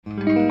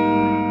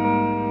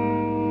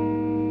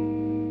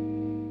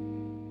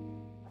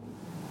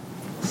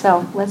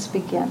So let's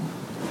begin.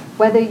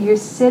 Whether you're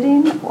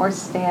sitting or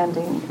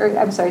standing,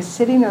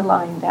 sitting or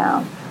lying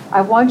down,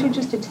 I want you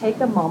just to take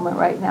a moment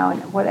right now, in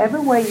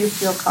whatever way you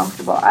feel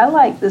comfortable. I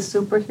like the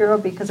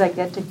superhero because I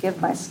get to give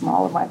my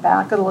small of my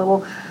back a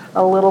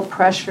little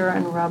pressure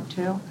and rub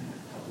too.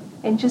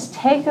 And just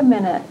take a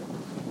minute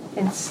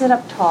and sit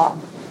up tall.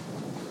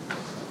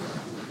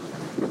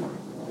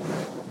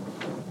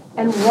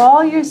 And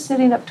while you're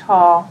sitting up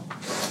tall,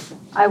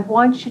 I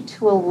want you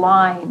to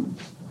align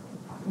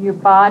your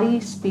body,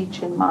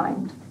 speech, and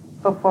mind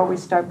before we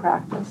start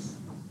practice.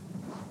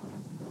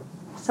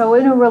 So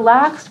in a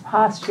relaxed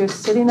posture,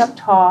 sitting up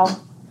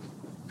tall,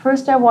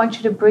 first I want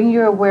you to bring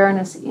your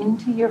awareness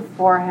into your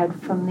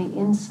forehead from the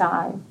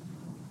inside.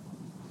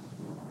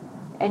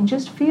 And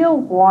just feel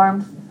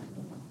warmth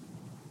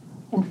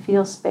and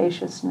feel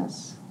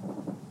spaciousness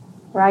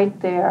right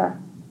there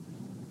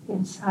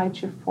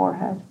inside your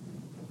forehead.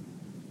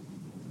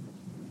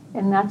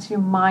 And that's your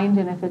mind,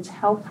 and if it's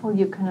helpful,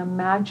 you can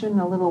imagine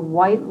a little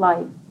white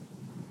light.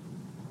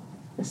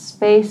 The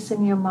space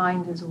in your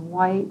mind is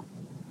white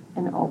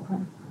and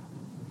open.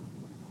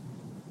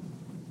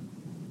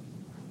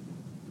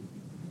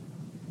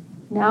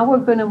 Now we're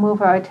going to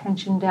move our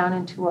attention down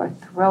into our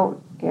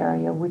throat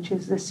area, which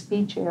is the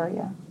speech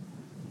area.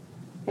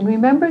 And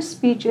remember,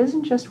 speech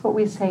isn't just what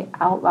we say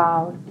out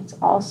loud, it's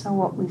also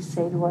what we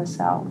say to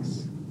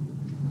ourselves.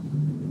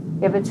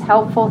 If it's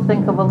helpful,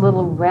 think of a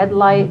little red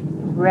light,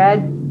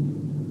 red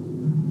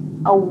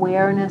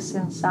awareness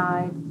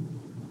inside.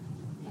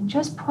 And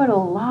just put a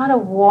lot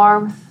of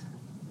warmth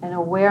and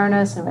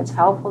awareness, and if it's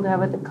helpful to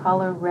have it the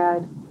color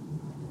red,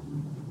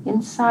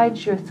 inside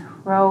your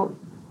throat.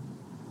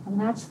 And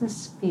that's the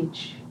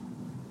speech.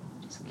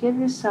 Just give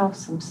yourself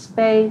some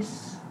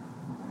space,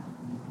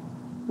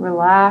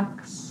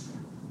 relax,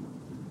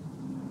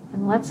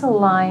 and let's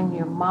align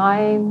your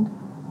mind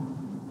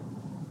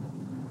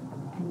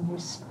and your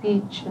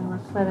speech, and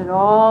let's let it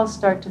all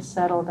start to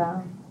settle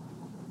down.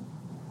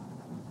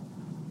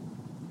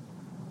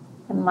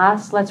 And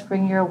last, let's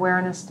bring your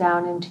awareness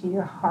down into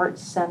your heart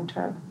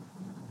center.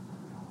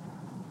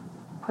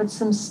 Put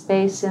some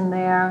space in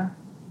there.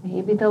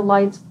 Maybe the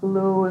light's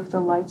blue if the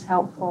light's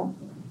helpful.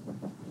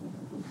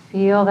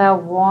 Feel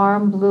that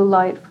warm blue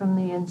light from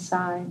the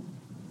inside.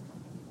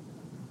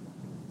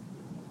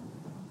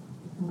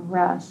 And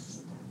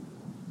rest.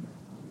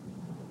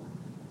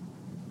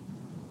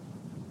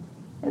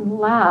 And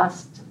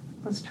last,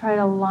 let's try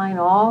to line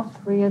all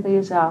three of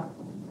these up.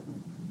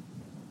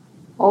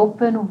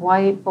 Open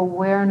white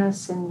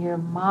awareness in your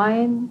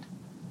mind.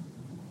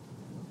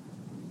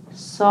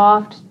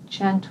 Soft,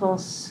 gentle,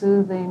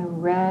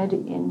 soothing red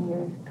in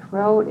your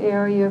throat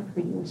area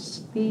for your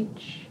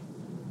speech.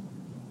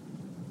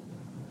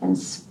 And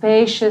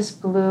spacious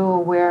blue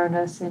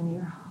awareness in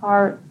your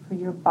heart for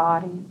your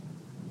body.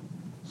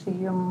 So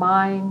your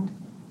mind,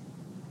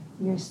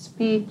 your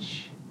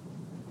speech,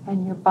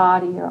 and your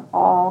body are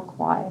all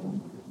quieting.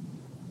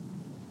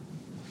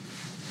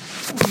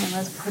 And then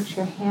let's put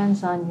your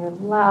hands on your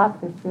lap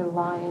if you're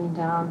lying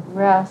down.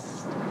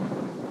 Rest.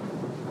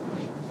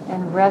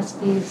 And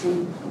rest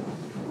easy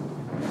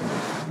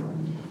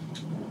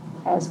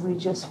as we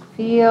just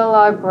feel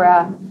our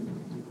breath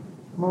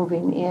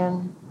moving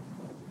in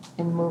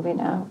and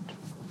moving out.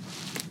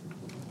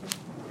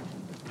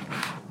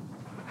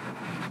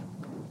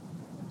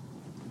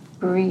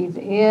 Breathe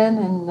in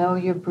and know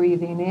you're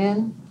breathing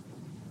in.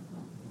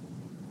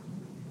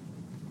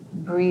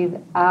 Breathe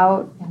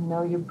out and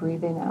know you're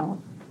breathing out.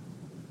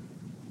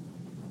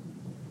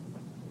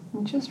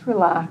 And just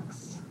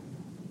relax.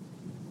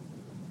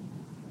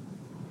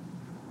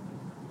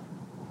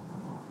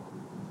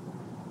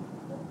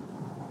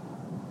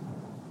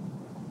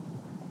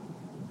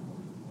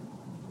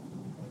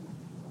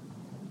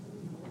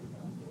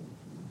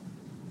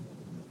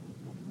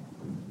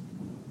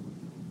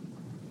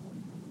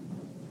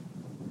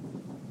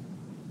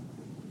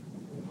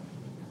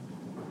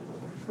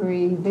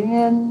 Breathe in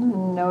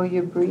and know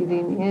you're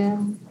breathing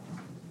in.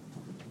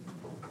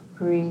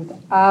 Breathe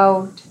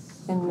out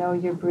and know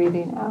you're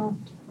breathing out.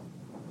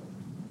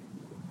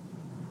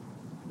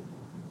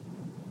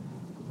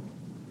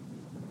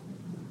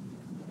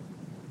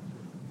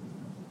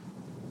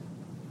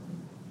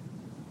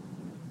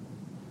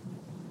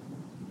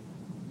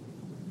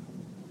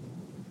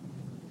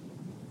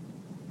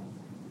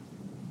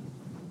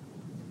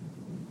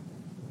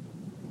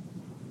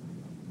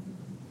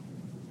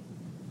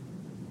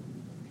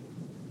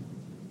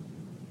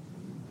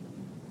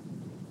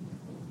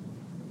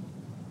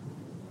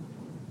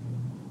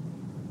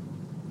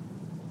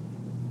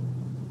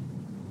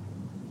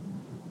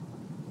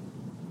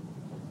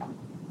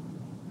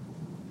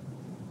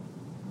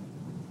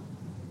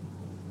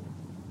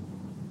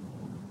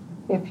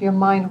 If your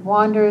mind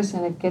wanders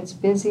and it gets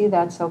busy,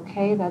 that's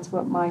okay. That's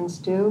what minds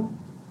do.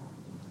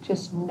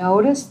 Just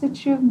notice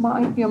that your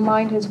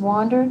mind has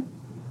wandered.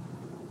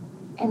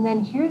 And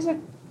then here's a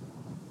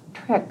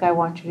trick I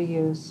want you to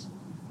use.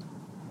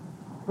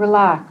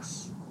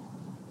 Relax.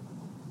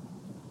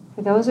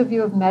 For those of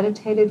you who have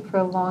meditated for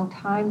a long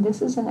time, this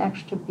is an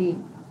extra beat.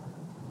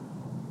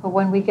 But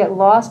when we get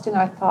lost in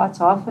our thoughts,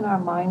 often our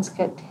minds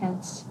get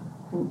tense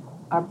and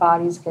our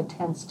bodies get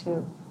tense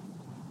too.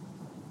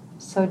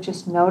 So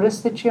just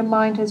notice that your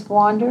mind has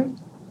wandered.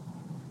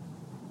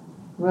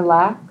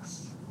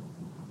 Relax,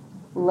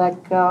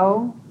 let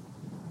go,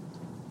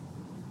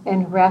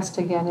 and rest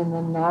again in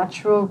the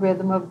natural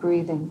rhythm of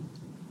breathing.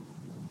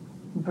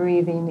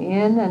 Breathing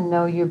in and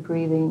know you're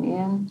breathing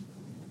in.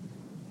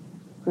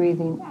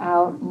 Breathing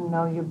out and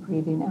know you're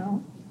breathing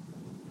out.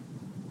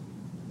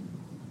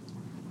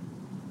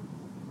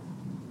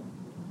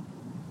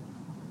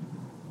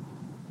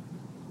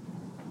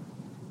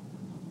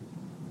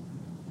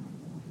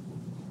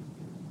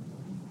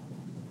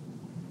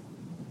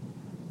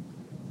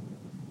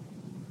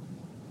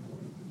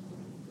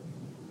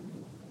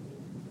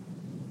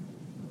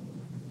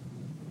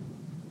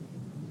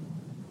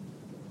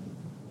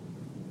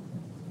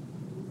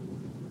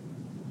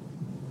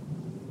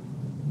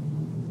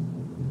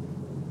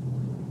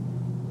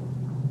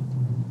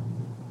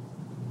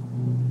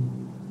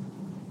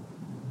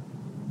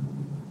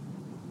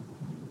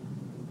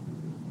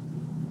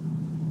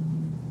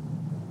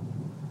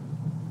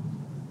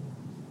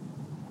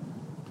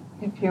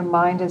 If your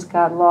mind has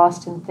got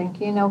lost in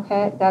thinking,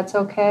 okay. That's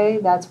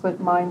what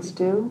minds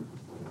do.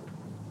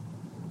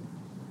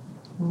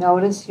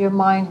 Notice your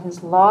mind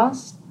has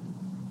lost.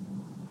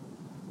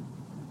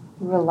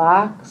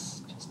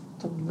 Relax. Just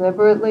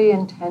deliberately,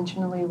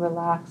 intentionally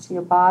relax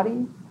your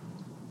body.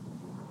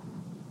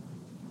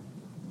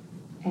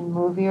 And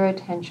move your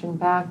attention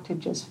back to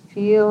just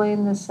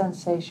feeling the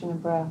sensation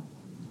of breath.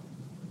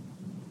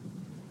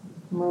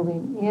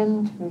 Moving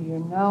in through your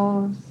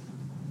nose,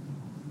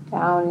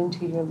 down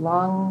into your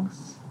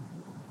lungs.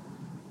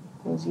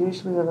 There's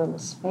usually a little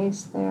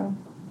space there.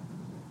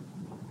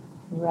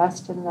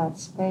 Rest in that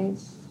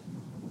space.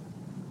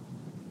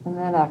 And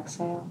then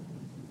exhale.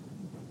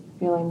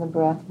 Feeling the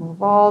breath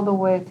move all the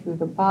way through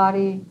the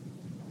body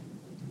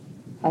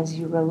as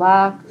you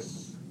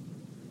relax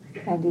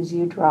and as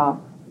you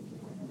drop.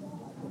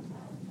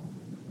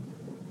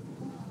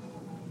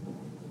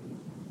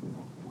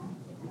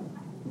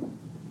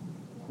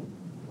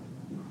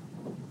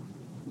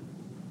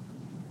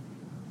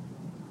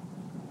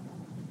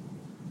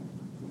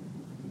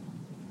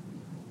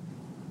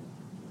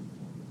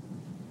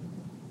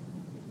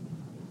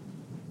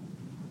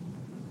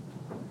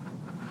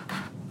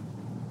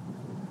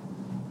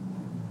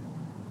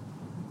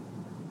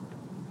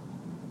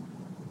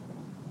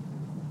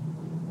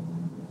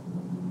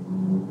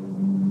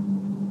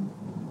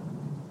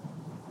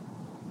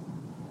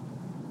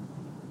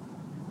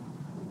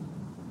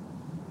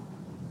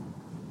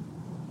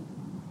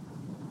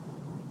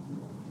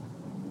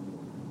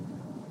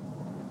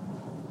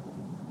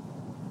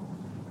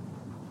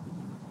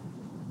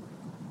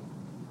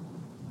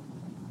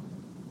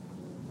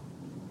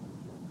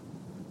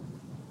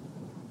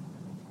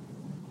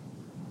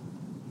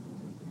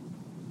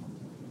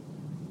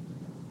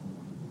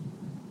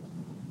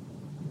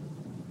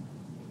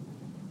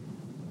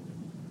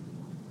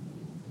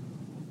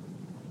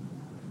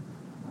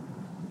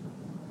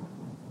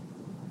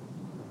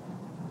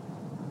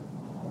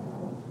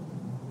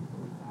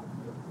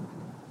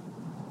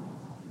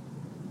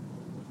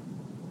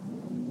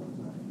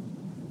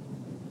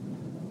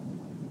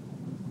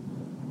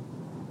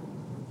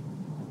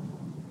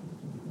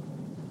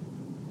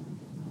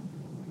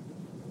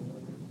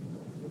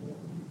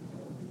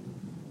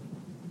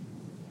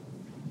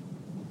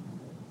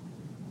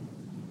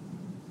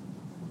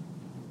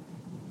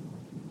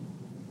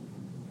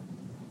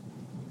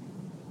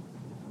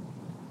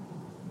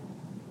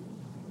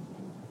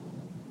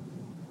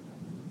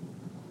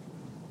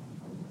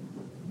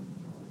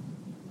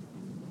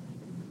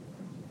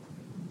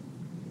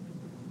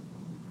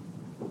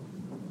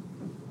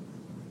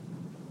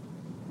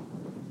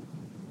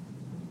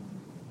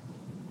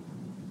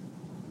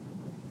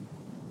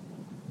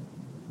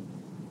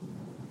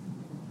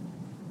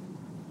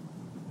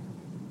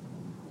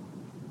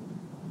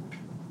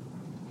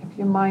 If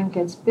your mind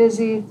gets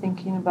busy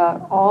thinking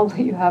about all that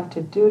you have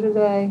to do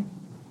today,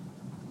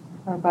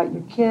 or about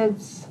your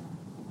kids,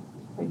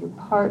 or your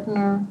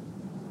partner,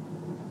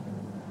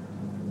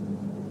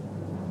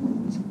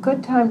 it's a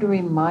good time to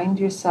remind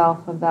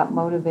yourself of that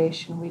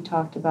motivation we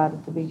talked about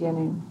at the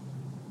beginning.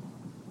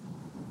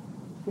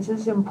 This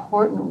is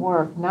important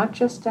work, not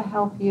just to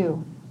help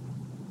you,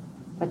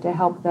 but to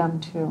help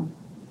them too.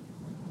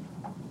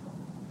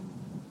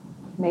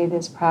 May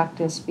this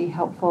practice be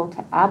helpful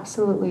to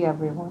absolutely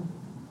everyone.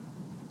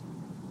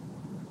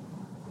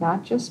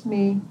 Not just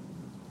me,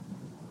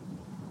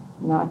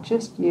 not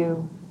just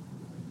you,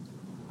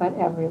 but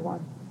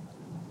everyone.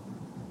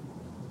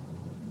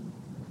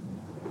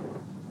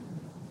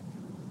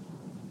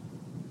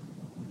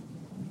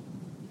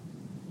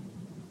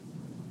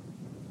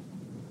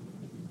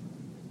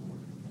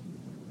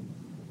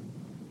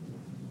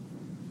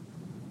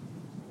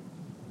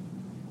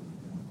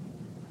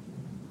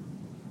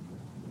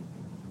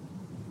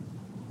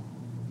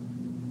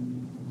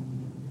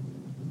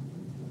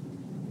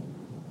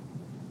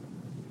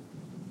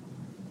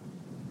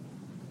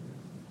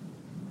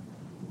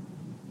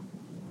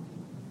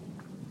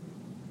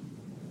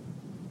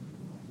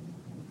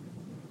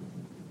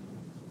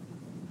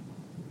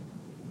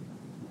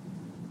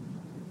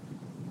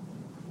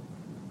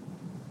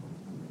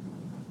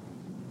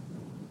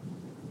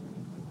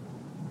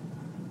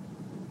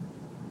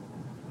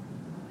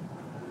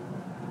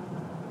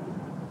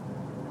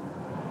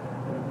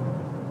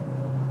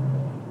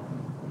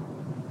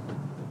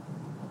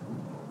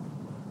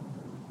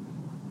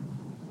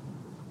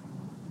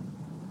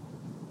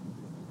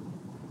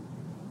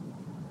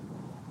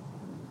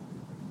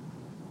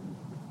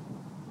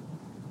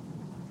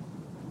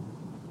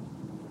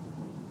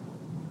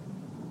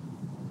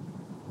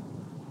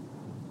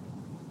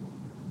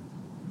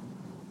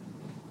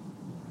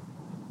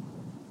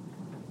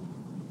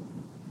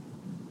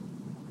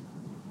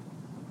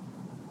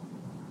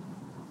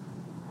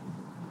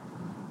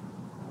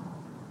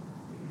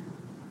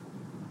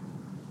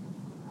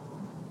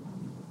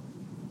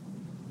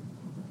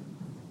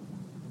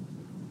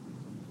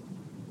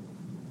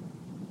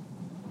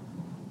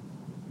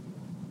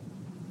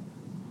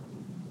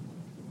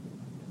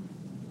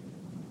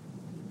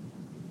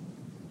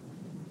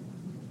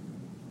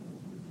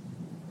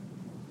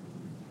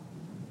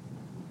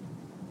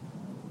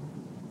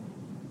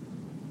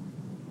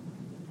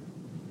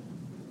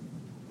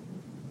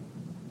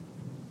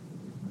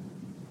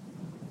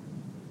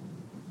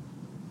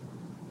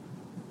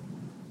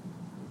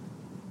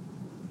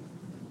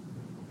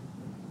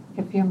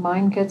 If your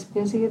mind gets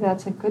busy,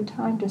 that's a good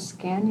time to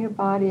scan your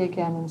body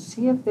again and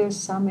see if there's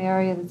some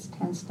area that's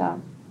tensed up.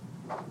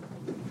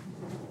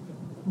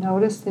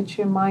 Notice that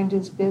your mind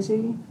is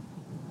busy,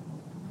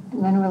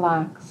 and then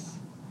relax.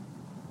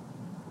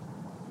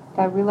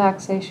 That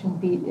relaxation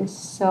beat is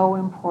so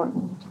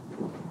important.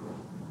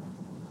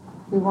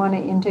 We want to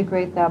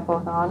integrate that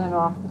both on and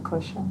off the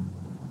cushion.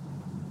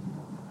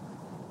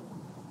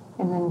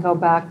 And then go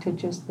back to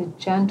just the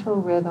gentle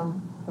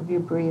rhythm of your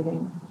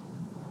breathing.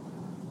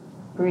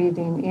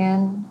 Breathing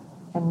in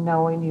and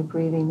knowing you're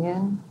breathing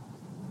in.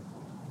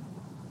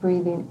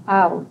 Breathing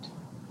out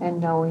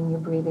and knowing you're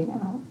breathing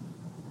out.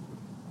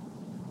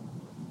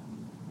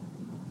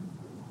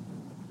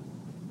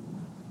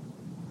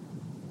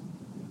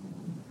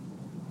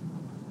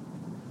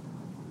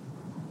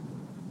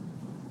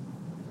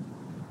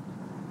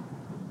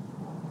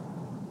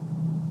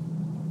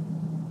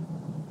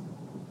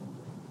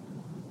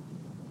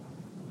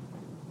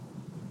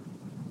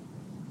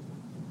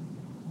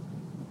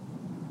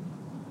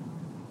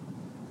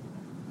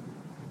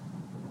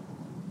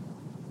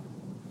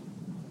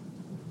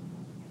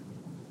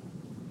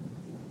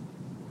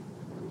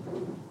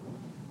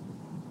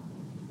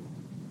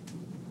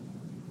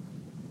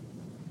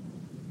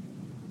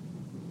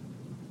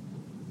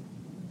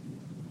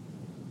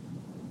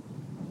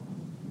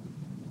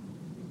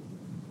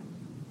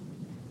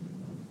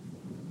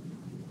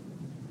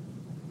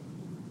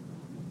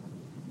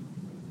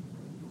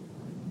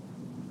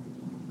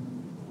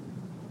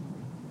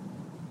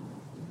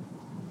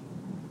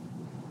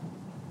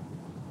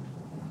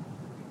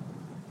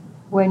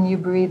 When you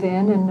breathe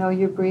in and know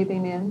you're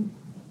breathing in,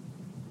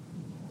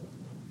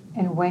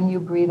 and when you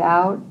breathe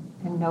out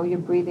and know you're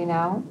breathing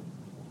out,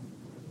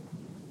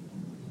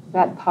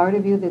 that part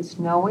of you that's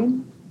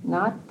knowing,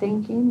 not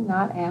thinking,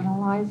 not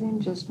analyzing,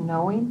 just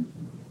knowing,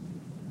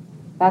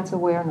 that's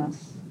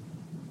awareness.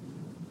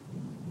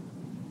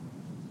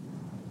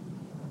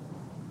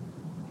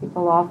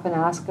 People often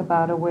ask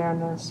about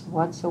awareness.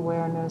 What's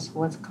awareness?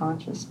 What's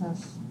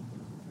consciousness?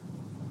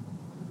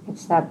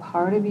 It's that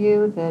part of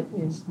you that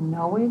is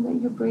knowing that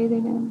you're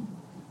breathing in,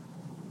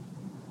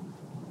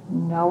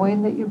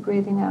 knowing that you're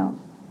breathing out,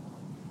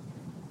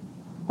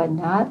 but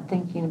not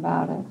thinking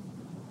about it,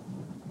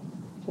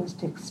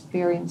 just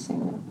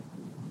experiencing it.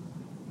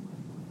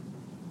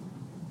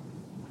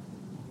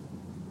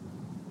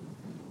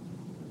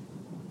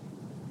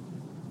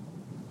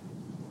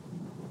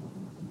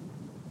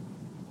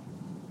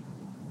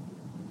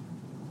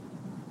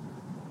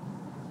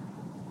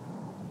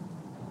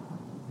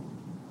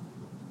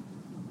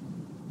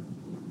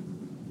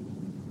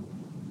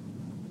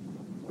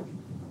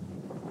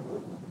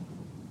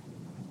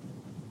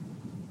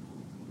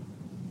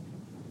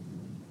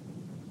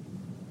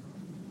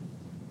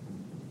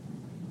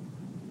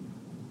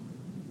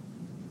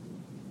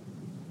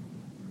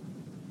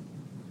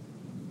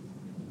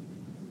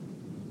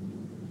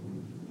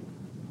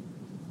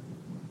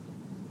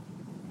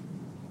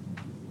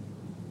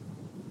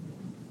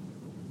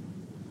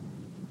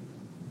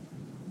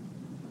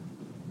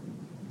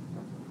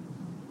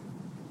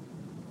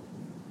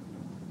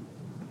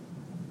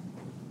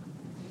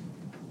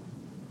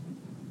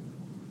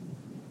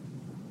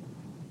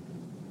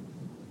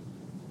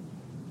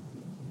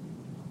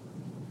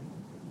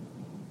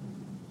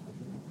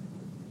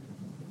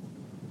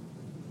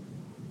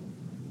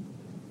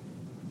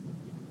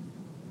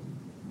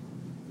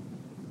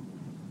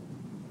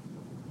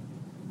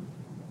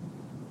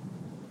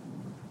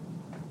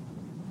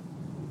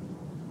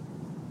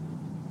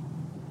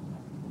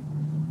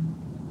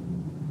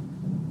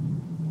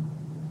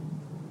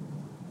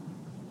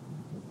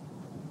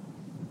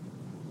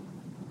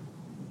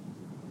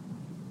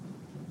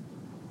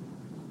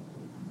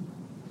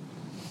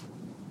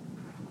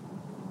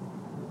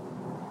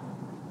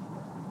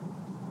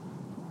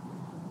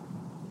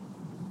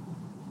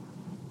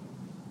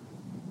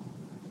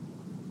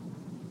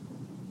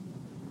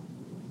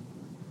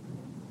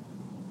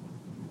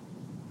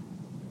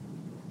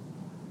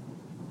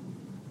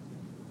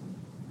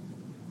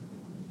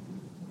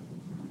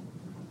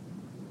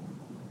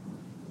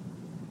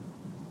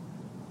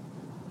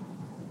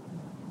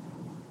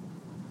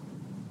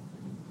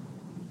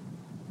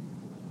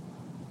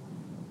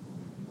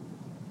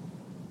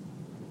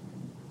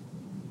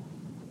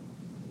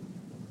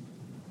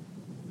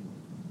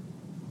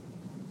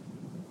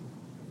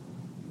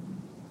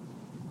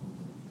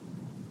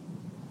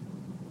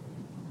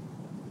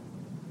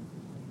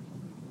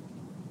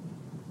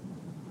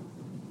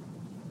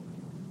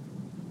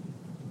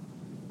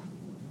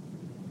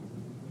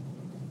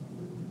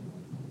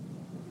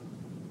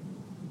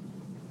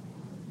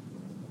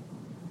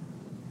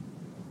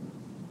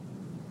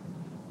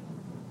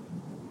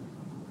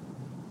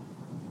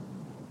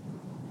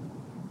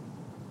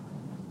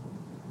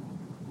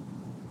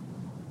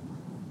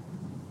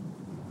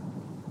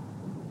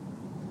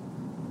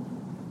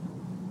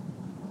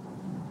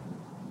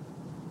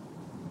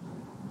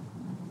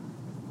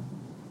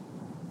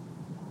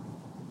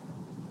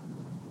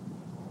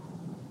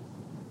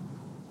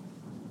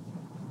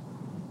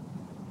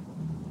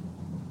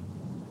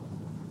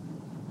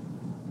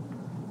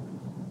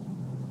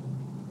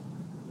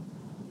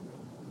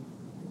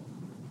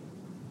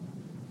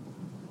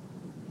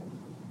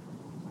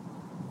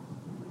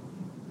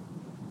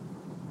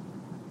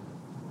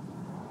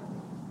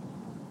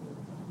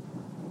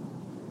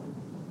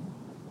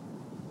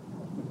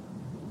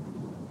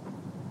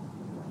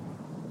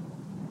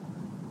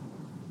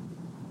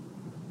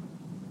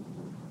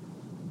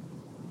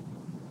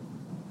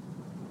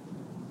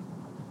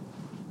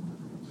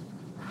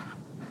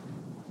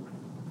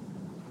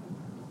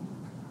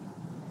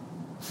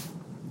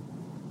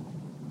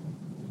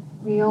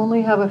 We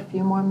only have a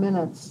few more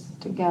minutes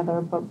together,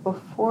 but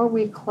before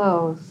we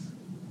close,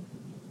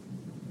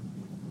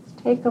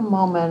 take a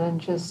moment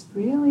and just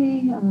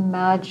really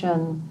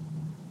imagine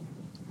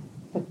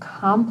the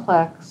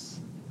complex,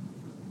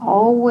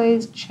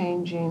 always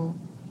changing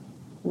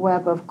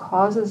web of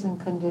causes and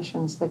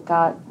conditions that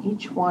got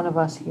each one of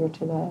us here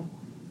today.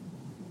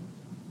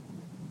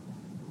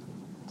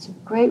 It's a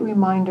great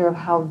reminder of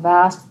how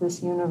vast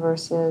this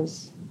universe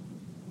is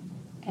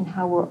and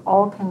how we're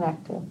all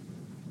connected.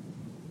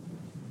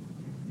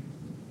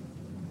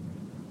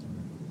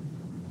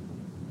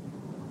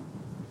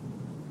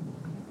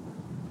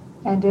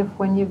 And if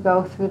when you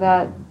go through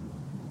that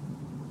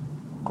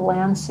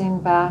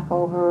glancing back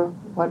over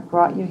what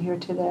brought you here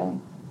today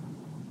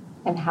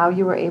and how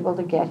you were able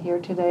to get here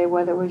today,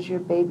 whether it was your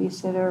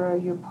babysitter or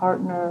your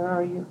partner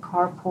or your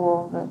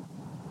carpool that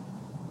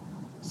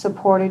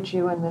supported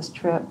you in this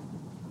trip,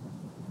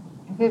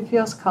 if it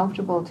feels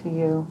comfortable to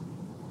you,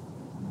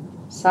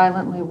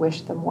 silently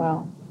wish them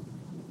well.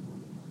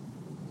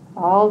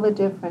 All the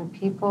different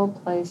people,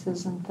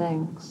 places, and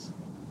things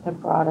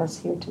that brought us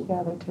here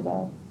together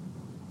today.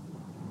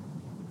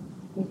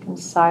 We can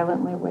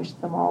silently wish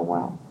them all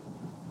well.